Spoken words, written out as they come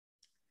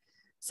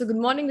So good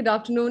morning, good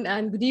afternoon,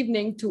 and good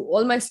evening to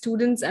all my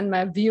students and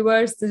my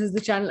viewers. This is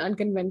the channel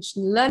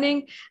Unconventional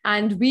Learning,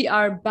 and we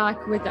are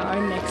back with our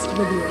next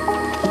video.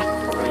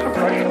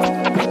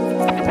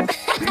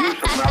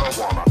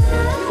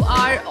 You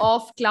are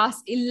of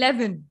class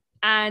 11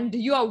 and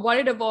you are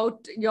worried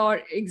about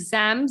your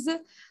exams,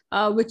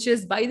 which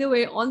is, by the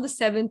way, on the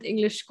 7th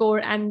English core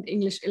and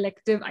English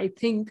elective, I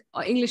think.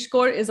 English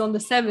core is on the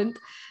 7th.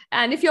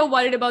 And if you're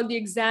worried about the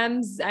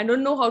exams and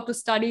don't know how to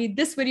study,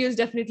 this video is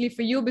definitely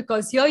for you,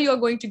 because here you're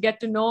going to get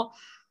to know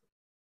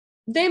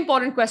the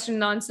important question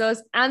and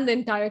answers and the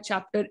entire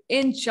chapter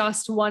in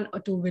just 1 or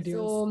 2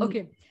 videos. So,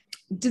 okay,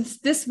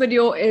 this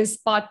video is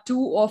part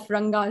 2 of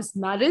Ranga's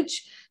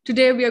marriage.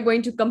 Today, we are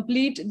going to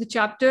complete the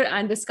chapter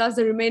and discuss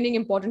the remaining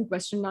important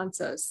question and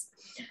answers.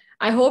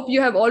 I hope you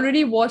have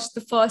already watched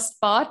the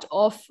first part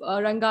of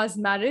Ranga's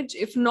marriage.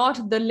 If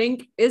not, the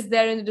link is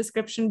there in the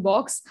description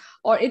box,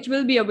 or it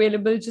will be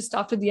available just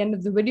after the end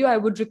of the video. I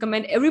would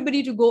recommend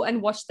everybody to go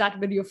and watch that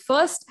video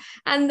first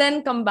and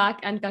then come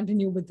back and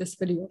continue with this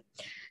video.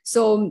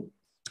 So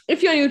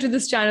if you're new to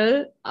this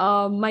channel,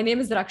 my name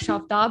is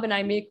Raksha Aftab and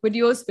I make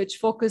videos which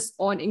focus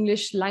on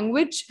English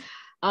language,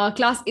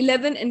 class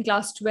 11 and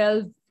class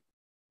 12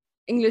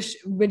 English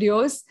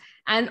videos,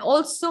 and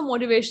also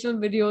motivational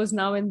videos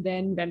now and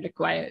then when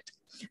required.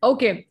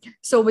 Okay,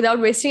 so without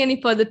wasting any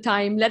further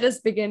time, let us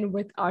begin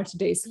with our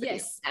today's video.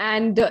 Yes,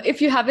 and if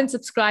you haven't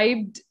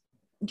subscribed,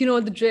 you know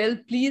the drill.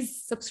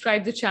 Please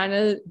subscribe the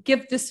channel,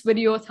 give this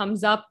video a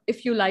thumbs up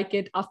if you like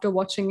it after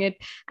watching it,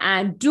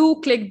 and do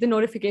click the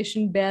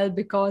notification bell,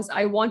 because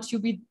I want you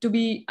to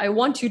be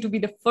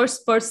the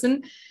first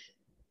person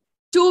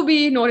to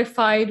be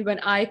notified when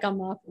I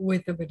come up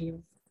with a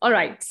video. All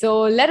right,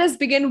 so let us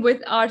begin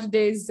with our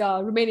today's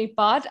remaining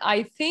part.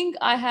 I think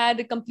I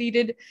had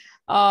completed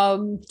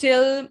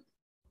till,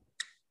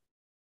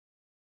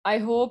 I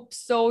hope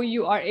so,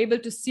 you are able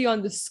to see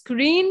on the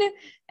screen.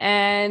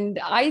 And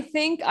I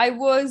think I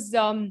was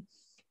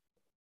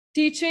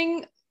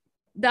teaching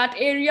that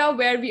area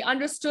where we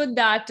understood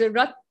that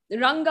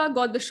Ranga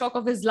got the shock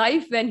of his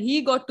life when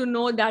he got to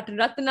know that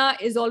Ratna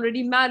is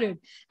already married.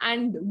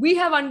 And we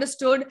have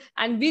understood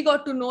and we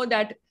got to know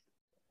that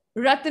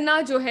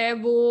Ratna जो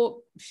है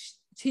वो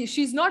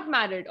she's not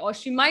married or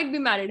she might be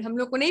married. हम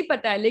लोग को नहीं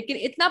पता है, लेकिन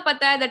इतना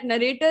पता है that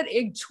narrator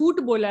एक झूठ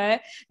बोला है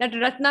that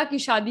Ratna की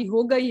शादी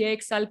हो गई है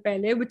 1 साल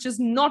पहले, which is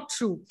not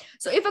true.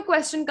 So if a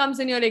question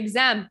comes in your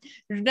exam,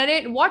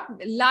 what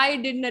lie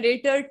did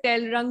narrator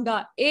tell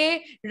Ranga?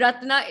 A,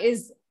 Ratna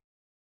is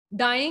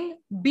dying.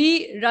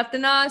 B,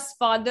 Ratna's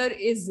father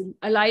is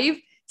alive.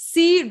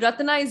 C,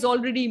 Ratna is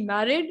already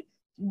married.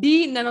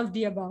 D, none of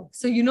the above.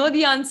 So you know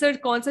the answer.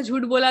 कौन सा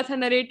झूठ बोला था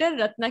narrator?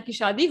 Ratna की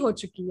शादी हो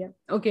चुकी है.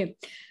 Okay.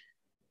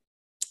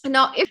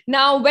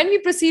 Now when we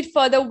proceed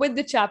further with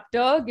the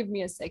chapter, give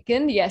me a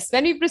second. Yes,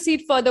 when we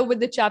proceed further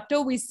with the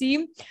chapter, we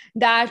see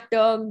that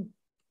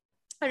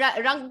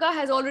Ranga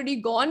has already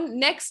gone.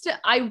 Next,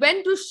 I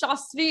went to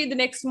Shastri the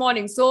next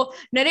morning. So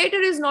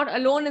narrator is not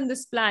alone in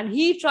this plan.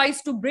 He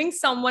tries to bring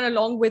someone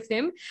along with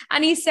him,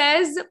 and he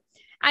says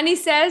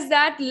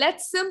that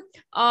let's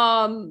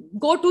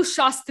go to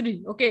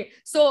Shastri. Okay,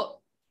 so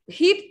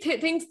he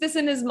thinks this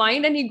in his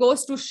mind and he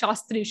goes to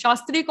Shastri.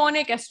 Shastri कौन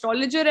है? एक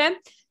astrologer है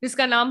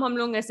जिसका नाम हम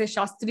लोग ऐसे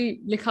शास्त्री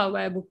लिखा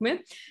हुआ है बुक में.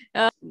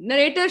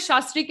 नरेटर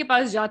शास्त्री के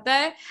पास जाता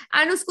है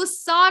एंड उसको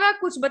सारा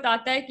कुछ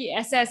बताता है कि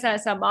ऐसा ऐसा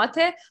ऐसा बात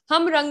है,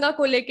 हम रंगा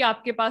को लेके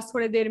आपके पास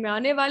थोड़े देर में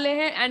आने वाले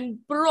हैं. And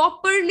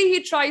properly he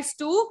tries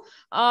to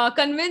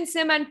convince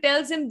him and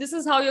tells him this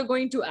is how you're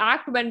going to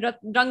act when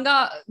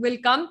Ranga will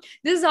come.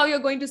 This is how you're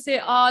going to say,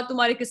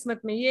 तुम्हारी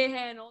किस्मत में ये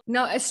है.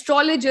 Now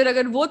astrologer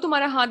अगर वो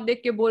तुम्हारा हाथ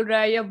देख के बोल रहा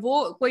है या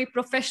वो कोई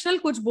प्रोफेशनल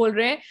कुछ बोल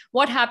रहे हैं,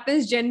 what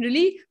happens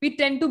generally, we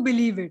tend to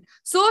believe it.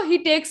 So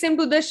he takes him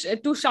to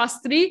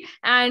Shastri,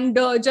 and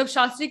जब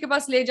शास्त्री के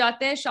पास ले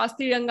जाते हैं,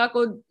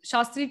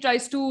 शास्त्री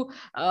tries to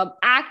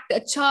act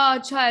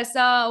अच्छा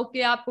ऐसा,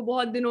 okay आपको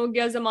बहुत दिन हो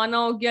गया, जमाना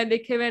हो गया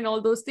देखे हुए, and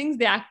all those things.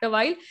 They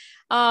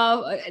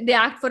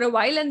act for a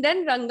while, and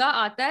then Ranga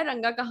आता है,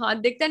 रंगा का हाथ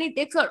देखता है, and he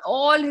takes out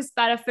all his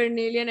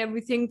paraphernalia and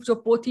everything, जो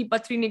पोथी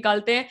पत्री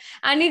निकालते हैं,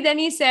 and then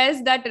he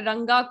says that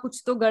रंगा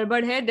कुछ तो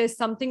गड़बड़ है. There's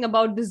something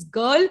about this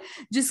girl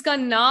जिसका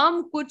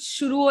नाम कुछ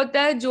शुरू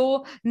होता है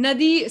जो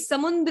नदी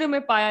समुद्र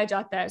में पाया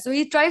जाता है. So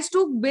he tries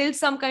to build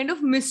some kind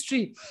of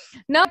mystery.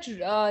 Now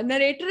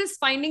narrator is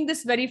finding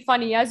this very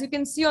funny, as you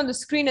can see on the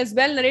screen as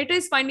well. Narrator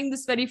is finding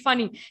this very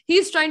funny.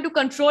 He's trying to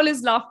control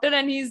his laughter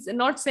and he's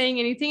not saying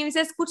anything, and he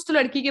says कुछ तो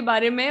लड़की के बारे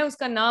में,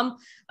 उसका नाम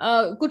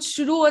कुछ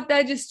शुरू होता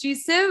है जिस चीज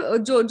से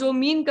जो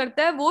मीन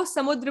करता है वो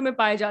समुद्र में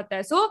पाया जाता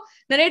है. सो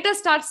नरेटर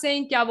स्टार्ट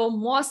सेइंग क्या वो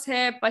मॉस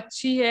है,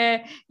 पक्षी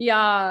है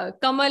या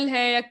कमल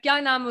है या क्या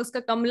नाम है उसका,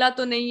 कमला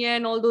तो नहीं है,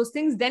 and all those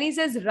things. Then he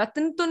says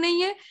रत्न तो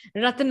नहीं है,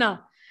 Ratna.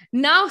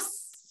 Now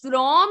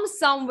from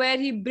somewhere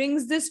he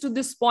brings this to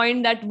this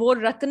point that वो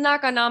रत्ना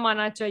का नाम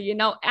आना चाहिए.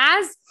 Now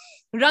as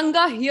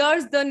Ranga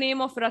hears the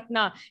name of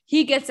Ratna,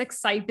 he gets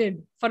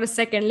excited for a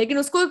second. लेकिन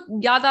उसको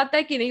याद आता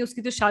है कि नहीं,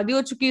 उसकी तो शादी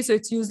हो चुकी है, so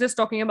it's useless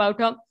talking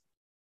about her.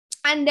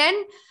 And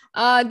then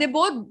they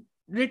both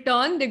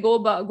return, they go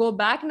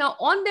back. Now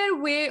on their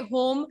way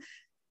home,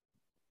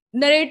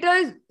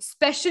 narrator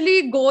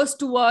specially goes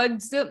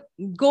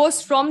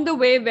from the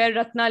way where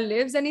Ratna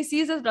lives, and he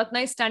sees that Ratna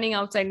is standing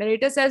outside.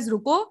 Narrator says,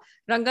 "Ruko,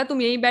 Ranga,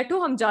 tum yahi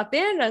baitho, hum jaate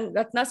hain,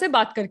 Ratna se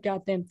baat karke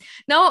aate hain."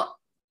 Now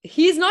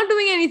he's not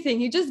doing anything.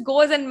 He just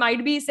goes and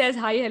might be says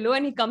hi, hello,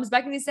 and he comes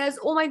back and he says,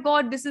 "Oh my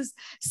God, this is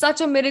such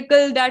a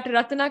miracle that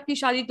Ratna ki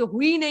shadi to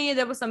hui nahi hai.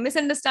 There was some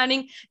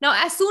misunderstanding." Now,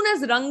 as soon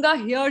as Ranga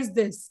hears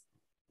this,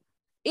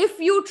 if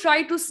you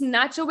try to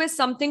snatch away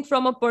something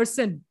from a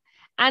person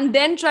and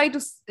then try to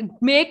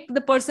make the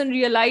person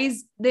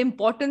realize the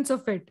importance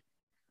of it,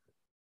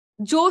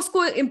 जो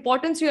उसको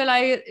importance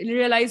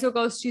realize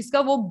होगा उस चीज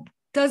का, वो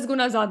 10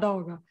 गुना ज्यादा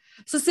होगा.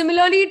 So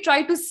similarly,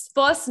 try to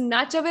first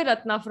snatch away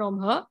Ratna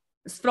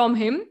from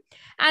him,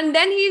 and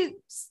then he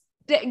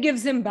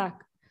gives him back.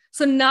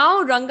 So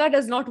now Ranga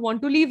does not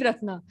want to leave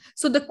Ratna.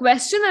 So the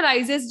question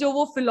arises, जो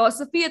वो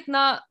philosophy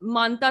इतना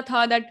मानता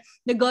था that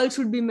the girl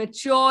should be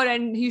mature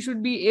and he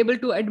should be able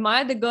to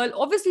admire the girl.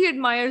 Obviously, he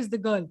admires the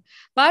girl,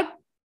 but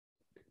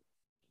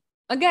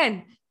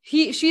again,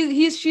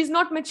 she's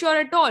not mature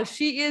at all.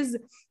 She is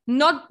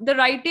not the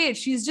right age.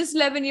 She's just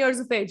 11 years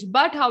of age.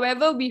 But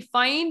however, we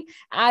find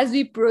as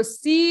we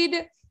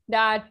proceed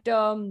that,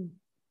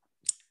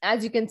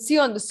 as you can see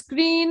on the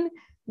screen,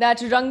 that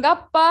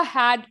Rangappa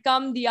had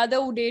come the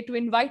other day to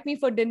invite me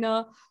for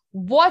dinner.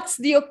 What's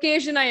the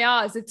occasion, I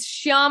asked? It's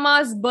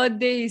Shyama's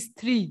birthday is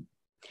 3.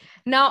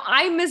 Now,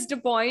 I missed a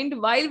point.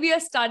 While we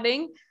are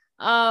studying,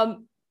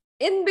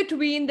 in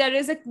between, there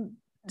is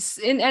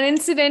an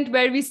incident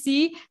where we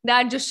see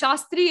that जो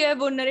शास्त्री है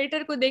वो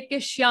narrator को देख के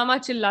श्यामा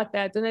चिल्लाता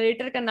है, तो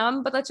narrator का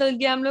नाम पता चल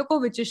गया हम लोग को,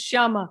 which is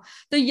श्यामा.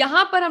 तो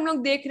यहाँ पर हम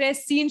लोग देख रहे हैं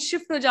सीन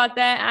शिफ्ट हो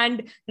जाता है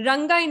एंड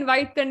रंगा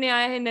इनवाइट करने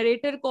आया है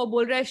नरेटर को,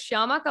 बोल रहा है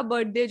श्यामा का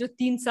बर्थडे जो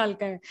 3 साल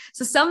का है.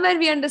 So somewhere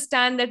we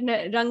understand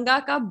that रंगा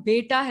का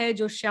बेटा है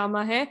जो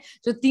श्यामा है,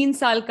 जो 3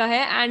 साल का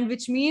है, and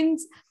which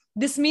means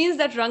this means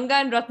that Ranga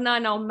and Ratna are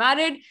now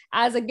married,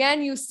 as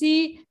again you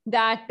see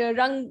that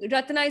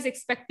Ratna is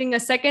expecting a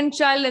second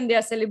child and they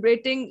are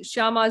celebrating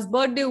Shyama's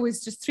birthday, who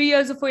is just 3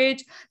 years of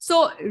age.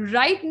 So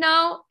right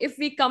now, if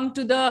we come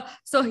to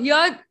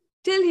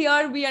till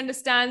here we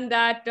understand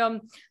that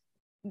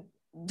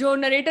जो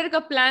narrator का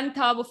plan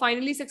था वो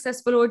finally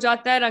successful हो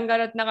जाता है. रंगा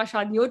रत्ना का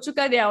शादी हो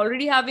चुका है. They are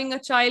already having a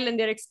child and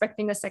they're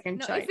expecting a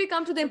second child. If we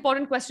come to the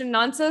important question and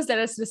answers, let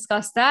us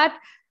discuss that.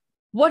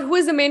 Who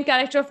is the main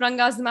character of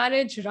Ranga's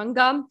marriage?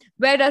 Ranga.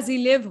 Where does he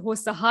live?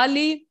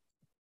 Hosahali.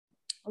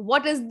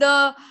 What does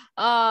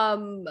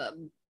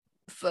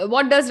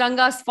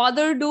Ranga's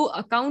father do?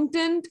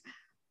 Accountant.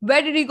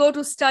 Where did he go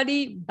to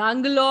study?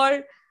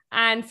 Bangalore.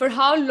 And for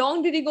how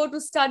long did he go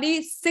to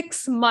study?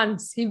 6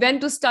 months. He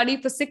went to study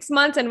for 6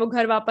 months and वो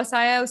घर वापस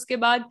आया उसके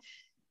बाद.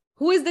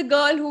 Who is the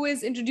girl who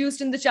is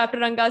introduced in the chapter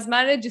Ranga's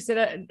marriage? जिसे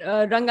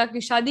Ranga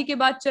की शादी के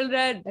बाद चल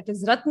रहा है. That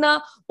is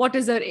Ratna. What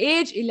is her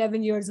age?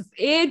 11 years of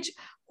age.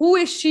 Who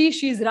is she?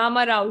 She is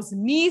Rama Rao's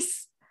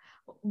niece.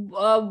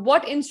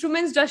 What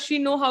instruments does she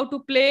know how to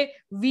play?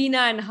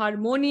 Veena and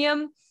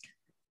harmonium.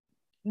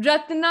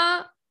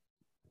 Ratna,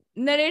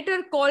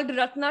 narrator called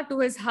Ratna to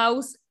his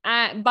house.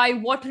 By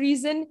what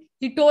reason?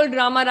 He told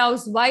Rama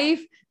Rao's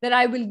wife that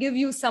I will give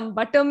you some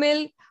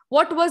buttermilk.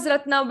 What was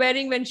Ratna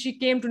wearing when she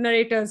came to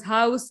narrator's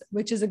house,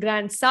 which is a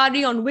grand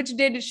sari? On which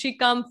day did she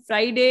come?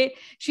 Friday.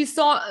 She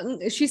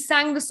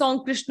sang the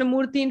song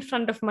Krishnamurti in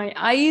front of my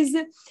eyes.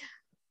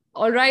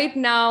 All right.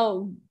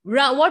 Now,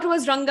 what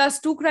was Ranga's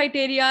 2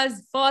 criteria?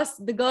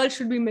 First, the girl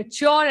should be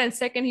mature, and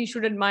second, he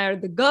should admire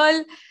the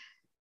girl.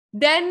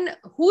 Then,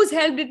 whose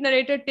help did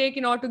narrator take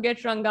in order to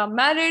get Ranga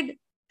married?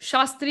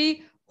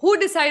 Shastri. Who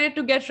decided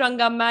to get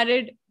Ranga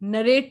married?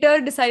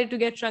 Narrator decided to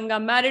get Ranga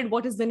married.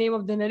 What is the name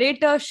of the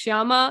narrator?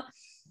 Shyama.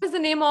 What is the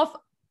name of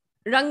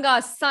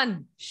Ranga's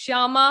son?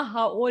 Shyama.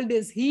 How old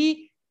is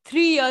he?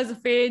 3 years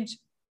of age.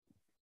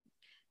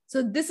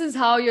 So this is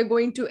how you're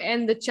going to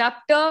end the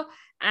chapter.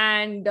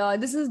 And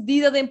these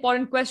are the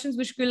important questions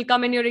which will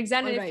come in your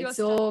exam. Right.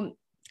 So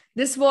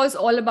this was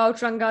all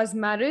about Ranga's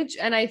marriage.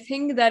 And I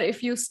think that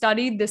if you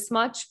studied this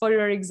much for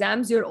your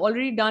exams, you're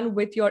already done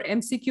with your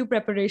MCQ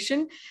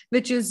preparation,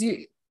 which is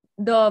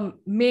the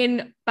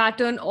main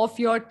pattern of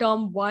your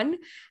term 1.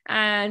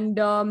 And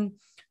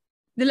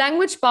the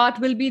language part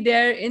will be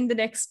there in the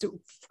next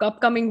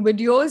upcoming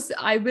videos.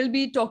 I will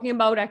be talking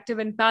about active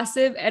and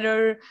passive,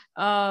 error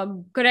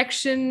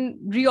correction,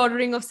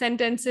 reordering of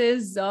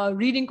sentences,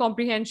 reading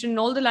comprehension,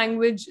 all the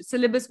language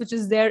syllabus which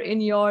is there in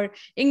your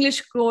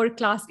English core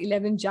class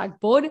 11 JAC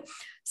board.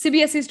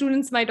 CBSE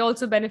students might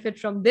also benefit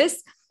from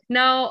this.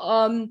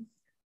 Now,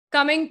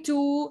 coming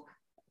to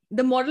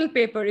the model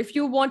paper, if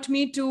you want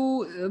me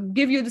to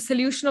give you the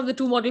solution of the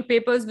 2 model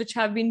papers which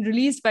have been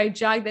released by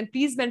JAC, then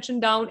please mention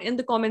down in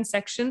the comment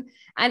section.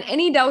 And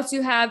any doubts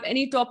you have,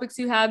 any topics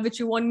you have which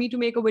you want me to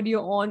make a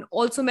video on,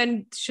 also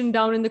mention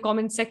down in the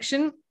comment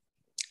section.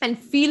 And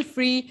feel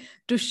free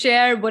to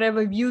share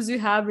whatever views you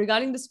have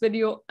regarding this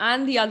video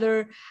and the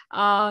other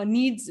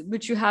needs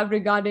which you have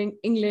regarding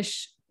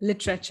English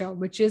literature,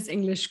 which is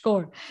English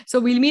core. So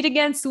we'll meet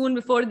again soon.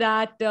 Before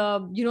that,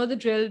 you know the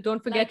drill.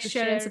 Don't forget to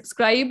share and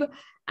subscribe.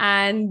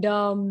 And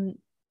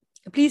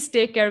please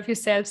take care of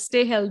yourself.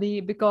 Stay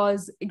healthy,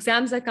 because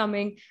exams are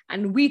coming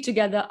and we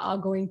together are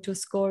going to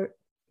score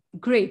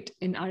great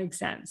in our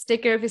exams.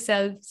 Take care of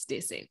yourself. Stay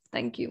safe.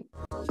 Thank you.